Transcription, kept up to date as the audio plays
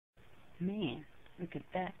Man, look at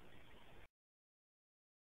that.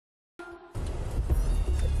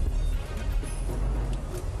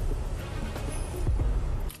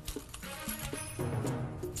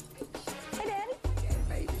 Hey, Daddy.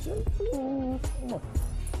 Hey, baby.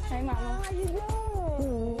 Hey, Mama. How you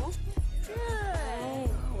doing? Good. Hey.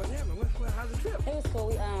 Oh, what happened? How's the trip? It was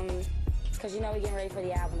cool. Cause you know we getting ready for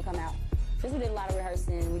the album to come out. Just we did a lot of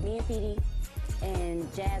rehearsing. Me and Petey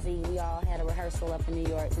and Jazzy, we all had a rehearsal up in New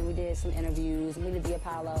York, and we did some interviews. And we did the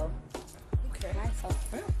Apollo. Okay. Right, so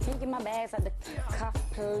can you get my bags out the car,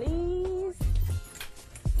 please?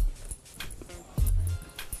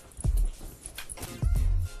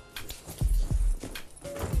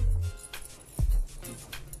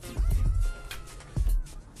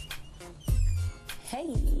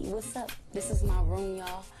 Hey, what's up? This is my room,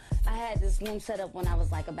 y'all. I had this room set up when I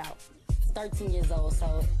was like about 13 years old,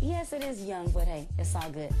 so yes, it is young, but hey, it's all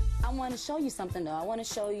good. I want to show you something though. I want to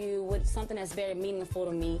show you something that's very meaningful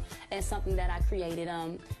to me and something that I created.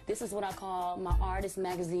 This is what I call my artist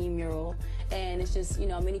magazine mural, and it's just, you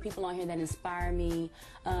know, many people on here that inspire me,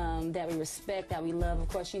 that we respect, that we love. Of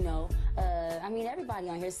course, you know, I mean, everybody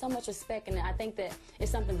on here, so much respect, and I think that it's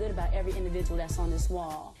something good about every individual that's on this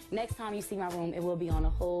wall. Next time you see my room, it will be on a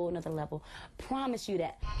whole nother level. Promise you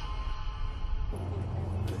that.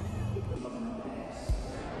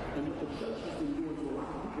 And if the church has been doing to a lot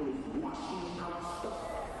of people is washing out stuff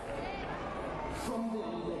from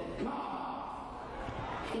them that God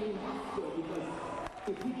came after, because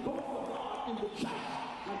if we go for God in the church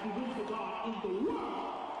like we went for God in the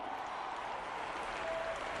world.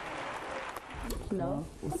 No,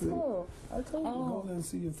 that's cool. I told you, go there and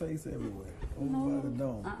see your face everywhere. Over by the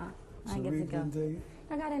dome. I ain't get to go. Didn't tell you?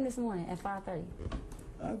 I got in this morning at 5:30.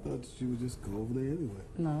 I thought that you would just go over there anyway.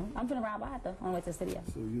 No, I'm finna ride by it though, on the way to the studio.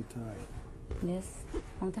 So you're tired. Yes,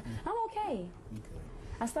 I'm okay. Okay.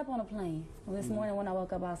 I slept on a plane. This morning when I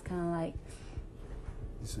woke up, I was kind of like,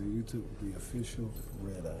 So you took the official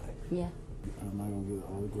red eye. yeah, Am I going to get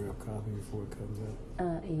an autograph copy before it comes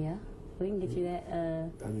out? yeah. We can get you that.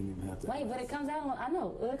 I didn't even have to Wait, but it comes out on, I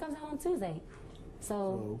know, it comes out on Tuesday.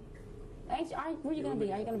 So, where you gonna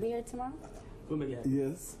be? Are you gonna be here tomorrow? We'll make it happen.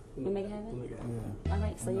 Yes. We make it happen? We'll make it happen. Yeah. All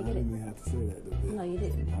right, so you I get didn't it. even have to say that, though. did No, you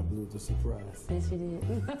didn't. I blew the surprise. Yes, you did.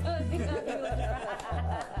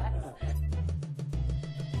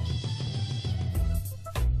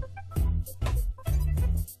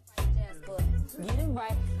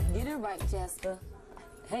 Get it right, Jasper.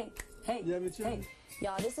 Hey, You have a check? hey.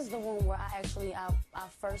 Y'all, this is the room where I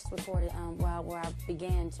first recorded, where I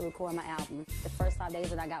began to record my album. The first 5 days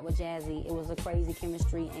that I got with Jazzy, it was a crazy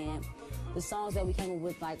chemistry, and the songs that we came up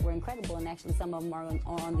with were incredible, and actually some of them are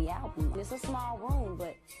on the album. It's a small room,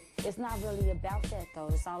 but it's not really about that though.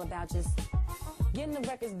 It's all about just getting the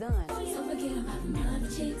records done. So forget about the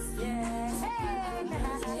chicks. Yeah. Hey.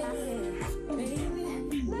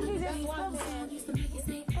 Look, he just walked in.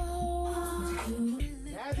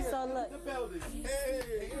 So look,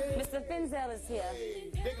 Hey, Mr. Finzel is here.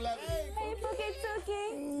 big love. Hey, Pookie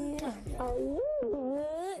Tookie. Oh,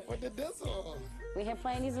 What did this on? we here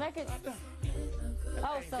playing these records.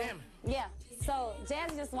 Oh, so yeah. So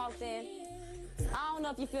Jazzy just walked in. I don't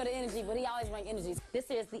know if you feel the energy, but he always brings energy. This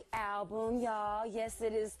is the album, y'all. Yes,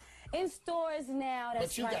 it is in stores now. That's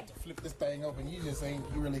But you right. got to flip this thing open. You just ain't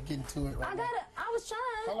really getting to it right now. I was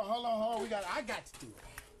trying. Hold on. I got to do it.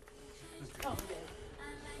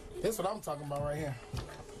 This is what I'm talking about right here.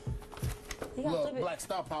 You gotta Look, flip it. black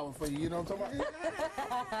star power for you. You know what I'm talking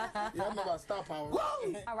about? Yeah, I know about star power.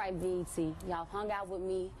 All right, BET. Y'all hung out with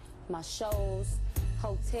me, my shows,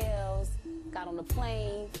 hotels, got on the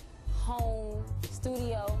plane, home,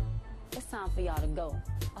 studio. It's time for y'all to go.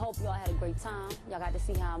 I hope y'all had a great time. Y'all got to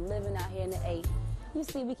see how I'm living out here in the A. You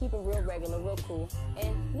see, we keep it real regular, real cool.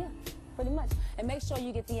 And yeah, pretty much. And make sure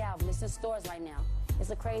you get the album. It's in stores right now. It's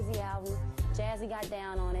a crazy album. Jazzy got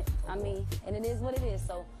down on it. I mean, and it is what it is.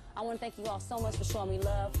 So I want to thank you all so much for showing me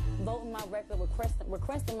love, voting my record,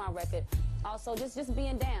 requesting my record. Also, just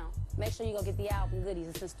being down. Make sure you go get the album goodies.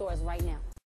 It's in stores right now.